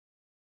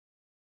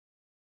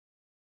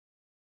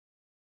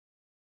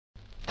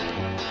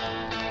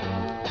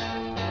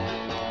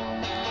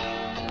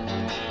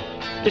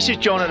This is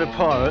John of the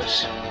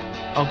Pirates.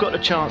 I've got the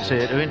chance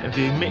here to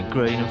interview Mick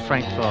Green and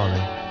Frank Farley.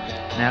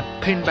 Now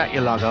pin back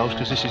your lug holes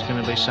because this is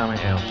going to be something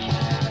else.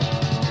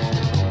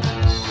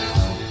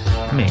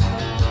 Mick,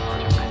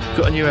 you've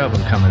got a new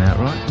album coming out,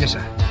 right? Yes,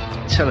 sir.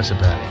 Tell us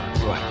about it.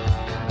 Right.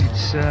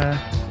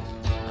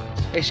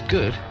 It's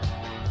good.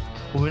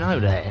 Well, we know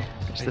that.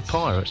 It's the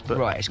Pirates, but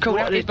right, it's called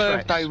what are Happy the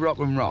Birthday tracks? Rock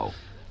and Roll.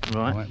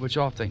 Right. Which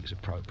I think is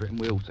appropriate, and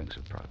we all think is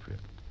appropriate.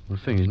 Well,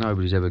 the thing is,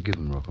 nobody's ever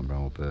given rock and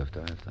roll a birthday,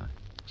 have they?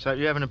 So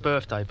you're having a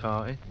birthday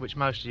party, which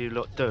most of you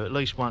lot do at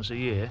least once a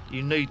year.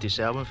 You need this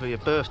album for your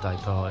birthday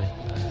party.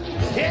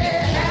 Yeah,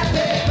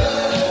 happy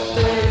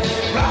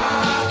birthday,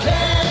 rock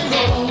and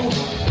roll.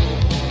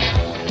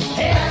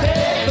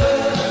 Happy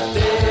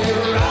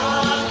birthday,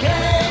 rock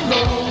and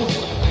roll.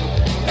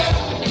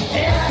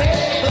 Happy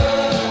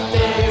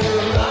birthday,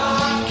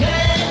 rock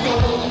and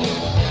roll.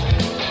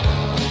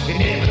 You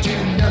never do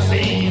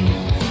nothing to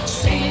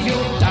save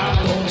your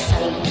doggone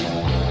soul.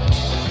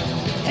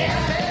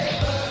 Happy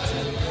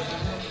birthday.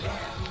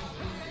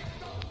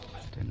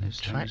 Then there's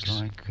Tracks. tracks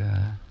like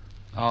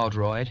Hard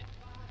Ride.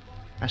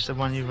 That's the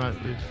one you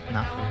wrote with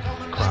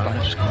Sponge Crow.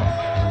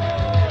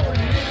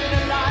 Living a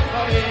life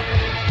of it.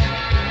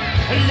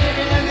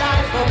 Living a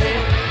life of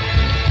it.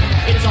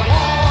 It's a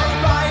hard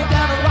ride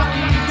down a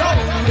rocky road.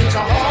 It's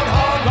a hard,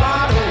 hard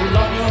ride all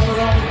on your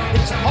own.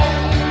 It's a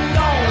hold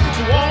on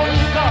to all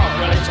you got.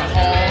 Well, it's a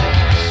hard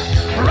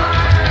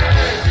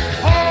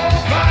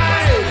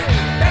ride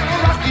down a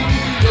rocky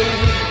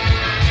road.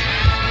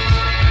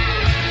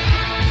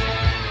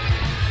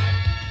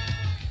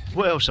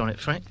 What else on it,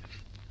 Frank?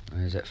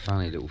 There's that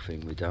funny little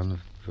thing we done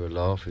for a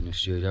laugh in the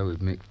studio with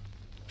Mick.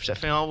 Is that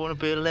thing, I Want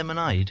to Be a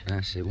Lemonade?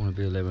 That's it, Want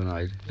to Be a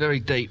Lemonade. Very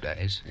deep, that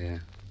is. Yeah.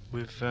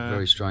 With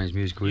Very strange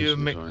musical you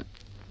and instruments Mick on it.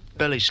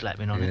 belly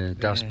slapping on Yeah, it.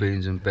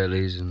 dustbins and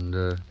bellies and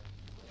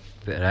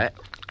bit of that.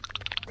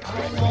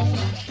 I wanna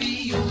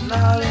be your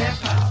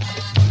lollipop.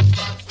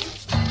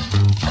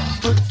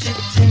 Put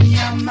it in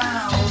your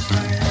mouth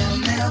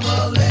and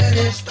never let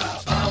it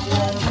stop. I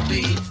wanna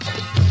be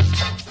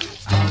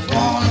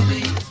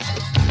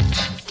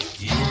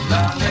your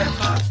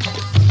lollipop.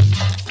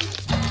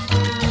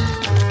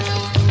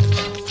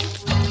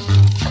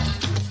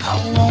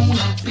 I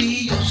wanna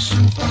be your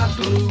super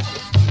glue.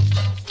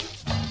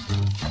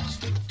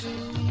 Stick to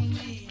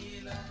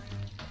me like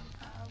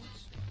I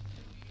was.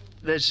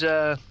 There's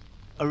a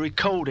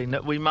recording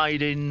that we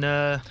made in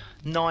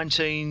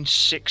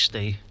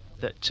 1960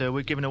 that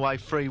we're giving away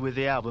free with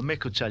the album.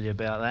 Mick will tell you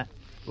about that.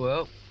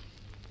 Well,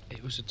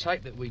 it was a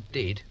tape that we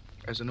did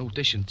as an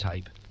audition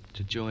tape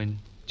to join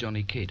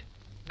Johnny Kidd.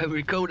 We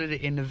recorded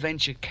it in the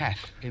Venture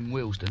Cafe in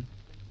Willesden.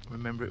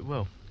 Remember it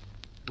well.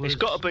 Well, It's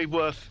got to be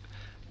worth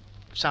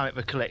something of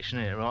a collection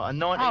here, right? A it's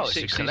a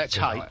 1960 collector's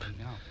tape item,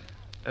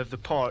 yeah. of the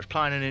Pirates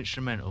playing an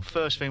instrumental.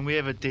 First thing we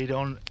ever did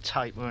on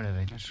tape or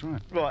anything. That's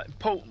right. Right,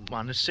 important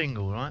one, a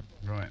single, right?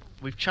 Right.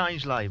 We've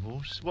changed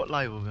labels. What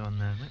label are we on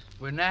now, Mick?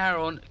 We're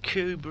now on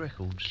Cube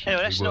Records.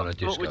 Anyway, that's We not want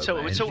a what we're disco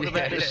talking. We're band. talking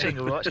about this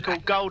single, right? It's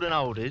called Golden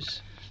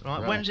Oldies. Right.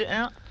 Right. When's it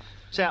out?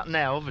 It's out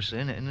now, obviously,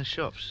 isn't it? In the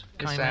shops.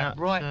 It's Came out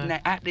right uh, now,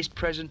 at this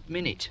present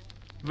minute.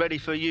 ready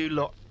for you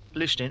lot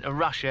listening to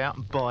rush out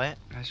and buy it.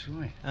 That's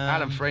right. Um,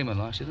 Alan Freeman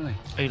likes it, doesn't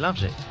He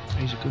loves it.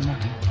 he? He's a good man.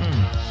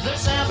 The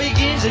sound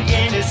begins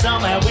again and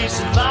somehow we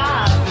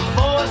survive.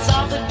 Before it's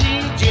off the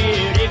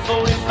DJ at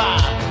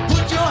 8:45.